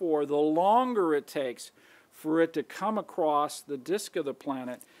therefore the longer it takes for it to come across the disk of the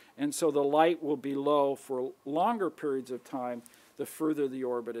planet, and so the light will be low for longer periods of time the further the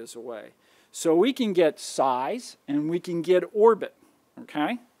orbit is away. So we can get size and we can get orbit,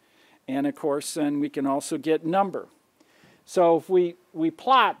 okay? And of course then we can also get number. So if we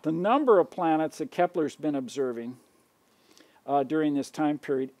plot the number of planets that Kepler's been observing during this time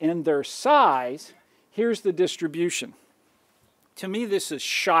period and their size, here's the distribution. To me this is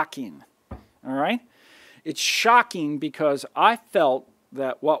shocking, all right? It's shocking because I felt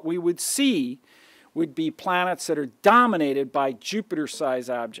that what we would see would be planets that are dominated by Jupiter-sized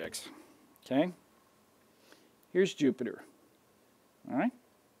objects. Okay? Here's Jupiter. All right?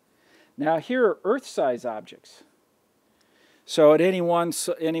 Now here are Earth-sized objects. So at any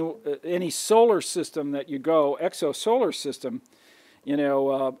solar system that you go, exosolar system, you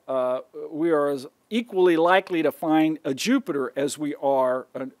know, we are as equally likely to find a Jupiter as we are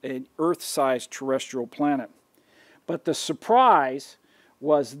an Earth-sized terrestrial planet. But the surprise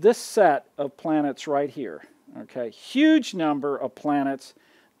was this set of planets right here. Okay, huge number of planets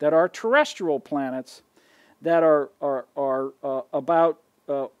that are terrestrial planets that are about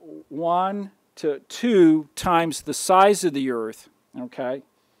 1 to 2 times the size of the Earth. Okay,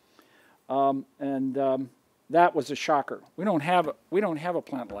 that was a shocker. We don't have a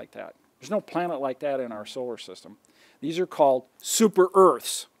planet like that. There's no planet like that in our solar system. These are called super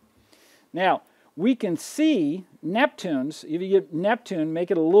Earths. Now, we can see Neptune's. If you get Neptune,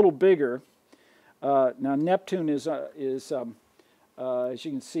 make it a little bigger. Now, Neptune is as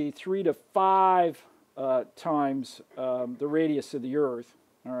you can see, 3 to 5 times the radius of the Earth.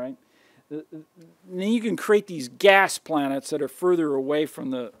 All right. Then you can create these gas planets that are further away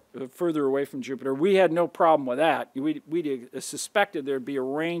from Jupiter. We had no problem with that. We suspected there'd be a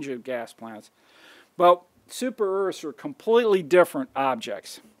range of gas planets, but super Earths are completely different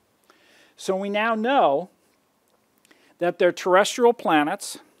objects. So we now know that they're terrestrial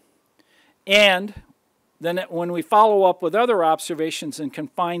planets, and then when we follow up with other observations and can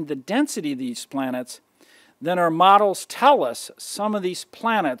find the density of these planets, then our models tell us some of these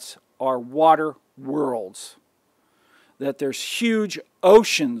planets are water worlds, that there's huge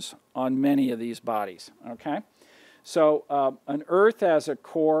oceans on many of these bodies. Okay, so an Earth has a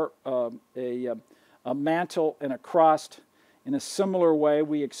core, a mantle, and a crust. In a similar way,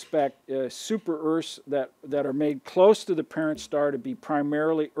 we expect super Earths that are made close to the parent star to be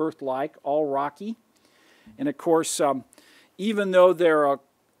primarily Earth-like, all rocky. And of course, even though they're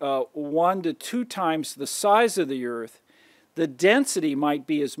 1 to 2 times the size of the Earth, the density might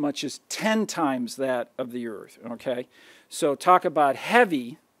be as much as 10 times that of the Earth. Okay, so talk about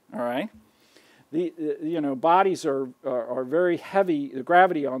heavy. All right, bodies are very heavy. The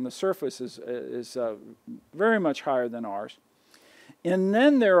gravity on the surface is very much higher than ours. And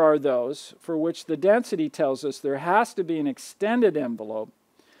then there are those for which the density tells us there has to be an extended envelope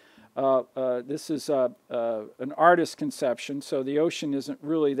This is an artist's conception, so the ocean isn't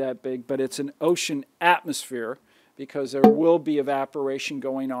really that big, but it's an ocean atmosphere because there will be evaporation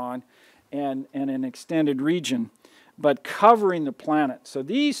going on and an extended region, but covering the planet. So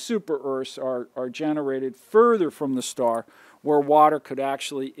these super-Earths are generated further from the star where water could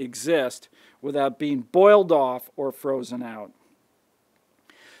actually exist without being boiled off or frozen out.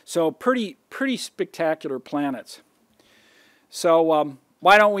 So pretty spectacular planets. So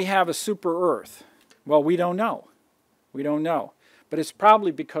why don't we have a super-Earth? Well, we don't know. We don't know. But it's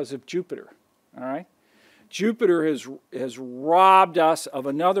probably because of Jupiter, all right? Jupiter has robbed us of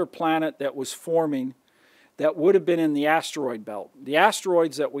another planet that was forming that would have been in the asteroid belt. The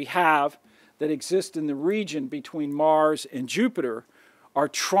asteroids that we have that exist in the region between Mars and Jupiter are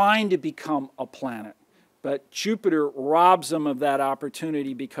trying to become a planet. But Jupiter robs them of that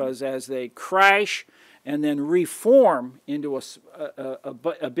opportunity because as they crash and then reform into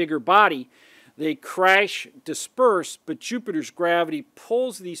a bigger body, they crash, disperse, but Jupiter's gravity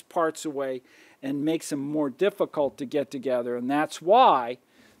pulls these parts away and makes them more difficult to get together. And that's why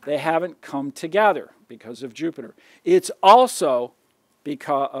they haven't come together, because of Jupiter. It's also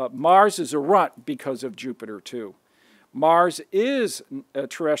because Mars is a runt because of Jupiter too. Mars is a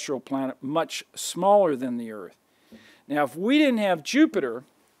terrestrial planet much smaller than the Earth. Now, if we didn't have Jupiter,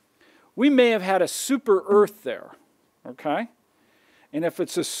 we may have had a super Earth there, okay? And if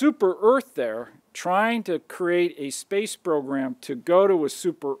it's a super Earth there, trying to create a space program to go to a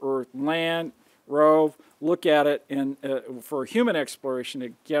super Earth, land, rove, look at it, and for human exploration to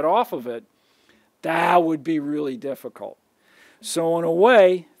get off of it, that would be really difficult. So in a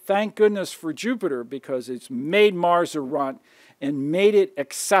way, thank goodness for Jupiter, because it's made Mars a runt and made it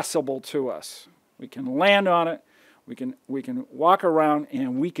accessible to us. We can land on it, we can walk around,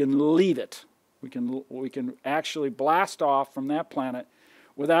 and we can leave it. We can actually blast off from that planet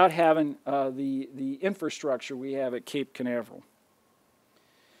without having the infrastructure we have at Cape Canaveral.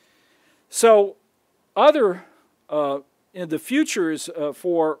 So other in the futures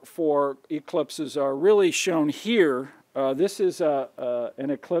for eclipses are really shown here. This is an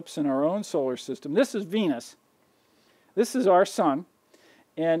eclipse in our own solar system. This is Venus. This is our sun.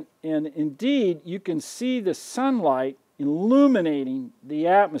 And indeed, you can see the sunlight illuminating the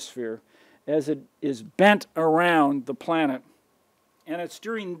atmosphere as it is bent around the planet. And it's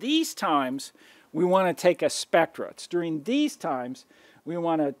during these times we want to take a spectra. It's during these times we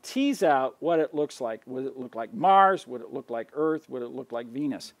want to tease out what it looks like. Would it look like Mars? Would it look like Earth? Would it look like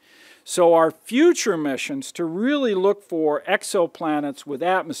Venus? So our future missions to really look for exoplanets with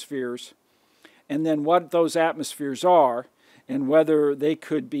atmospheres, and then what those atmospheres are, and whether they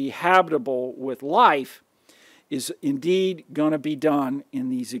could be habitable with life, is indeed going to be done in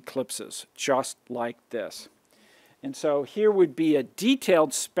these eclipses, just like this. And so here would be a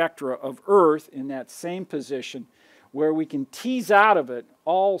detailed spectra of Earth in that same position, where we can tease out of it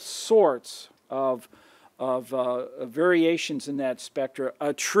all sorts of variations in that spectra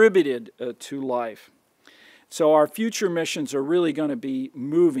attributed to life. So our future missions are really going to be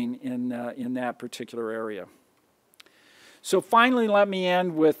moving in that particular area. So finally, let me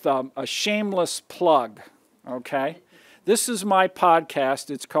end with a shameless plug, okay? This is my podcast.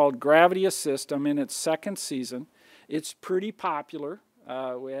 It's called Gravity Assist. I'm in its second season. It's pretty popular.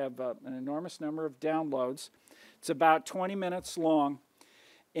 We have an enormous number of downloads. It's about 20 minutes long,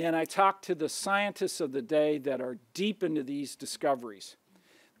 and I talk to the scientists of the day that are deep into these discoveries.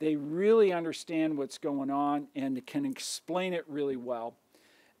 They really understand what's going on and can explain it really well.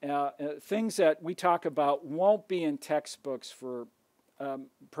 Things that we talk about won't be in textbooks for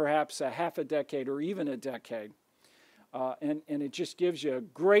perhaps a half a decade or even a decade. And it just gives you a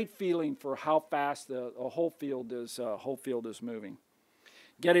great feeling for how fast the whole field is moving.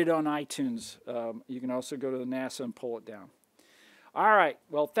 Get it on iTunes. You can also go to the NASA and pull it down. All right.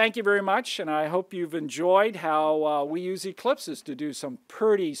 Well, thank you very much, and I hope you've enjoyed how we use eclipses to do some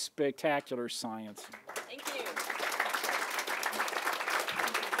pretty spectacular science. Thank you.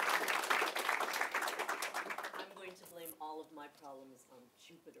 I'm going to blame all of my problems on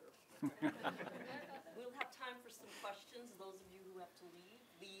Jupiter. We'll have time for some questions. Those of you who have to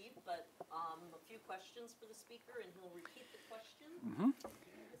leave, but a few questions for the speaker, and he'll repeat the question. Mm-hmm.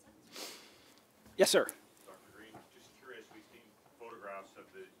 Yes, sir. Dr. Green, just curious, we've seen photographs of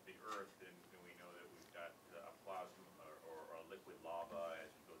the Earth, and we know that we've got a plasma or a liquid lava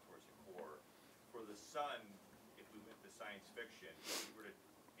as we go towards the core. For the sun, if we went to science fiction, if we were to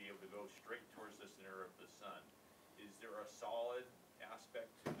be able to go straight towards the center of the sun, is there a solid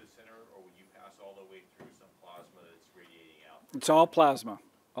aspect to the center, or would you pass all the way through some plasma that's radiating out? It's all plasma,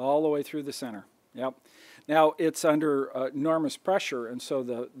 all the way through the center. Yep. Now, it's under enormous pressure, and so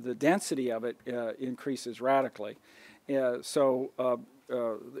the density of it increases radically.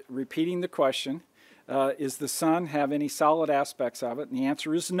 Repeating the question, is the sun have any solid aspects of it? And the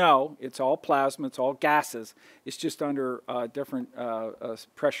answer is no. It's all plasma. It's all gases. It's just under different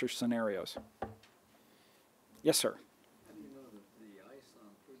pressure scenarios. Yes, sir. How do you know that the ice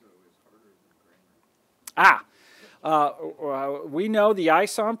on Pluto is harder than granite? We know the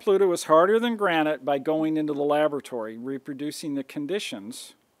ice on Pluto is harder than granite by going into the laboratory, reproducing the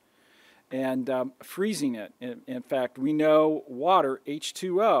conditions, and freezing it. In fact, we know water,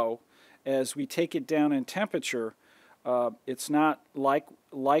 H2O, as we take it down in temperature, it's not like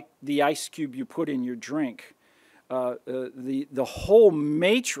the ice cube you put in your drink. The whole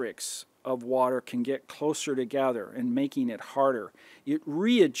matrix of water can get closer together and making it harder. It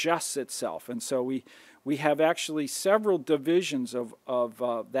readjusts itself, and so we have actually several divisions of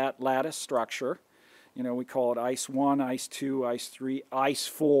that lattice structure. You know, we call it ice 1, ice 2, ice 3, ice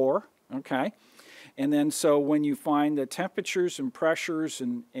 4, okay? And then so when you find the temperatures and pressures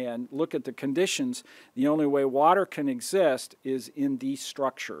and look at the conditions, the only way water can exist is in these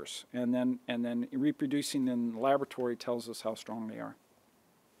structures. And then reproducing in the laboratory tells us how strong they are.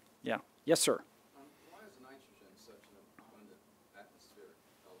 Yeah. Yes, sir. Why is nitrogen such an abundant atmospheric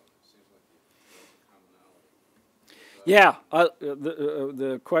element? It seems like the commonality. Yeah.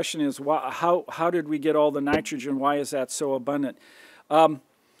 The question is, how did we get all the nitrogen? Why is that so abundant?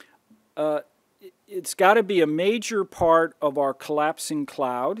 It's got to be a major part of our collapsing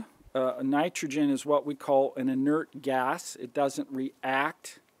cloud. Nitrogen is what we call an inert gas. It doesn't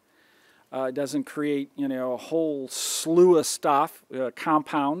react. It doesn't create, a whole slew of stuff,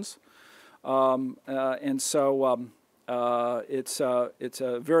 compounds. And so it's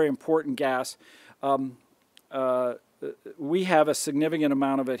a very important gas. We have a significant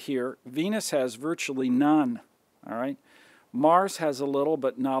amount of it here. Venus has virtually none, all right? Mars has a little,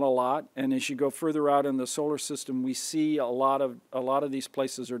 but not a lot. And as you go further out in the solar system, we see a lot of these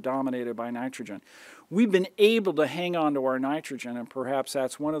places are dominated by nitrogen. We've been able to hang on to our nitrogen, and perhaps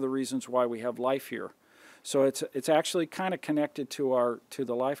that's one of the reasons why we have life here. So it's actually kind of connected to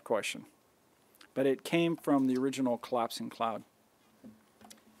the life question, but it came from the original collapsing cloud.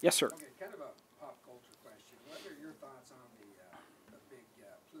 Yes, sir. Okay, kind of a pop culture question. What are your thoughts on the big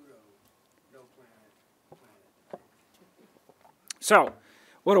Pluto no planet? So,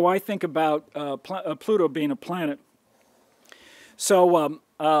 what do I think about Pluto being a planet? So,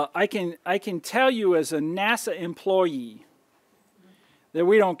 I can tell you as a NASA employee that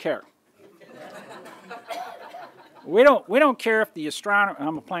we don't care. We don't care if the astronomer.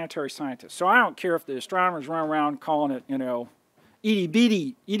 I'm a planetary scientist, so I don't care if the astronomers run around calling it, itty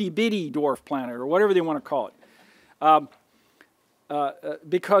bitty dwarf planet or whatever they want to call it.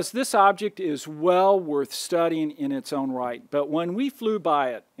 Because this object is well worth studying in its own right. But when we flew by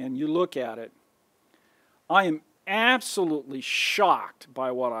it and you look at it, I am absolutely shocked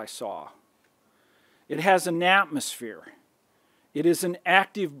by what I saw. It has an atmosphere. It is an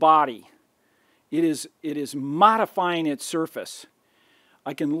active body. It is modifying its surface.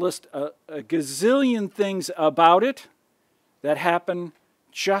 I can list a gazillion things about it that happen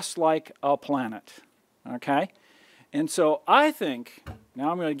just like a planet. Okay? And so I think, now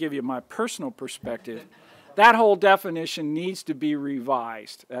I'm going to give you my personal perspective, that whole definition needs to be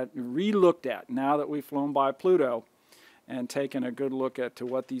revised, re-looked at now that we've flown by Pluto and taken a good look at to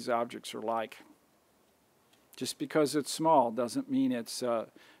what these objects are like. Just because it's small doesn't mean it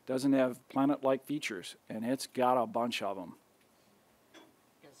doesn't have planet-like features, and it's got a bunch of them.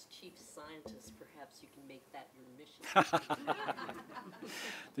 As chief scientist, perhaps you can make that your mission.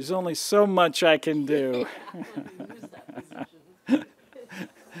 There's only so much I can do. Use that position.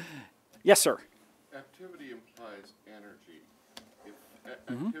 Yes, sir. Activity implies energy. If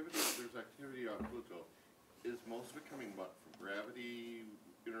there's activity on Pluto, is most of it coming what, from gravity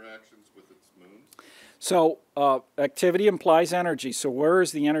interactions with its moons? So activity implies energy. So where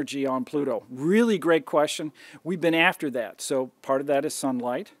is the energy on Pluto? Really great question. We've been after that. So part of that is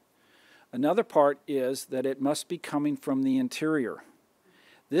sunlight. Another part is that it must be coming from the interior.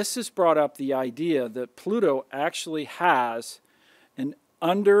 This has brought up the idea that Pluto actually has an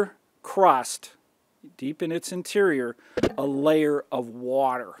under crust, deep in its interior, a layer of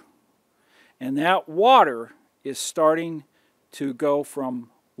water. And that water is starting to go from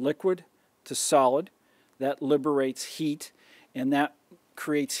liquid to solid. That liberates heat, and that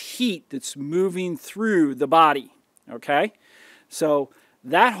creates heat that's moving through the body. Okay? So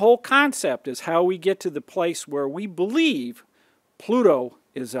that whole concept is how we get to the place where we believe Pluto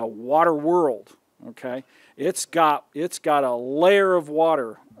is a water world. Okay? It's got a layer of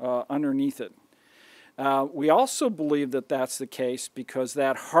water underneath it. We also believe that that's the case because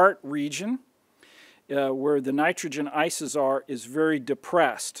that heart region where the nitrogen ices are is very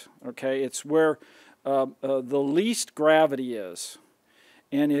depressed. Okay, it's where the least gravity is,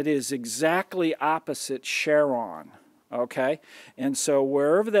 and it is exactly opposite Charon. Okay, and so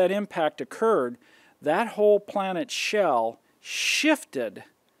wherever that impact occurred, that whole planet's shell shifted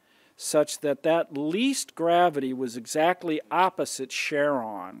such that that least gravity was exactly opposite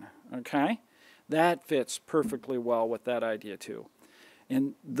Charon. Okay, that fits perfectly well with that idea too.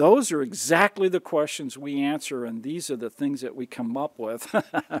 And those are exactly the questions we answer, and these are the things that we come up with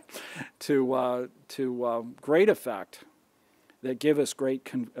to great effect that give us great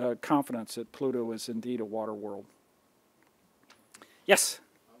confidence that Pluto is indeed a water world. Yes?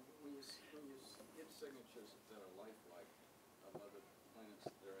 When you get signatures that are lifelike of other planets,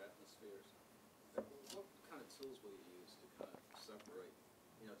 their atmospheres, what kind of tools will you use to kind of separate,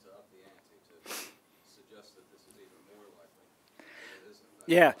 to up the ante, to suggest that this is even more likely than it is in fact?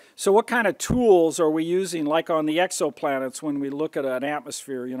 Yeah, so what kind of tools are we using, like on the exoplanets, when we look at an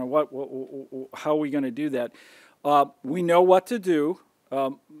atmosphere, how are we going to do that? We know what to do.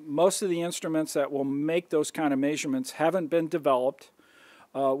 Most of the instruments that will make those kind of measurements haven't been developed.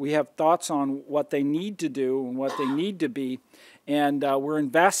 We have thoughts on what they need to do and what they need to be, and we're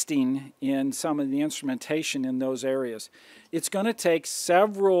investing in some of the instrumentation in those areas. It's going to take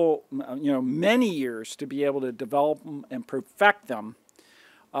many years to be able to develop them and perfect them,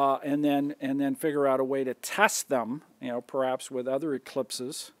 and then figure out a way to test them, perhaps with other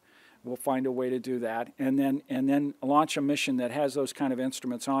eclipses. We'll find a way to do that, and then launch a mission that has those kind of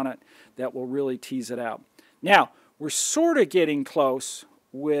instruments on it that will really tease it out. Now, we're sort of getting close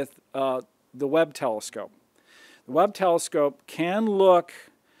with the Webb telescope. The Webb telescope can look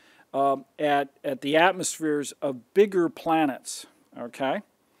at the atmospheres of bigger planets, okay?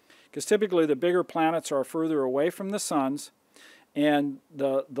 Because typically the bigger planets are further away from the suns, and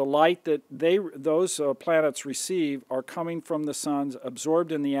the light that those planets receive are coming from the suns,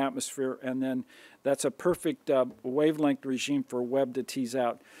 absorbed in the atmosphere, and then that's a perfect wavelength regime for Webb to tease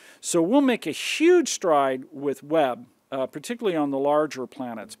out. So we'll make a huge stride with Webb, particularly on the larger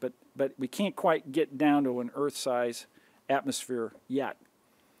planets, but we can't quite get down to an Earth-size atmosphere yet.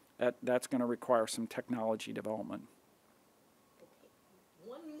 That's going to require some technology development.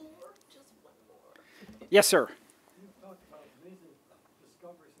 One more, just one more. Yes, sir. You've talked about amazing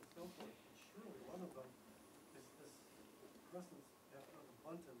discoveries and so forth. Surely one of them is this presence of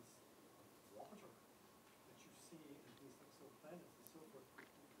abundance of water that you see in these exoplanets and so forth. The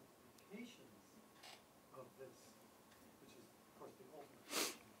implications of this, which is, of course, the ultimate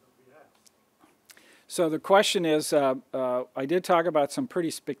question that we ask. So the question is, I did talk about some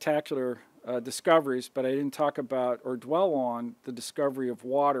pretty spectacular discoveries, but I didn't talk about or dwell on the discovery of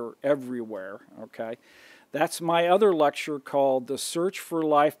water everywhere, okay? That's my other lecture called The Search for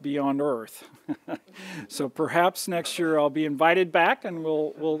Life Beyond Earth. So perhaps next year I'll be invited back, and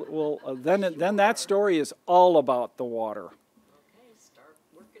then that story is all about the water. Okay, start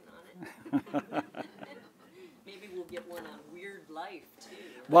working on it. Maybe we'll get one on weird life, too.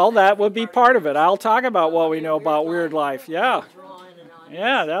 Well, that would be part of it. I'll talk about what we know about weird life. Yeah.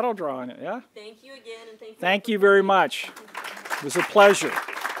 Yeah, that'll draw on it. Yeah. Thank you again, and Thank you very much. It was a pleasure.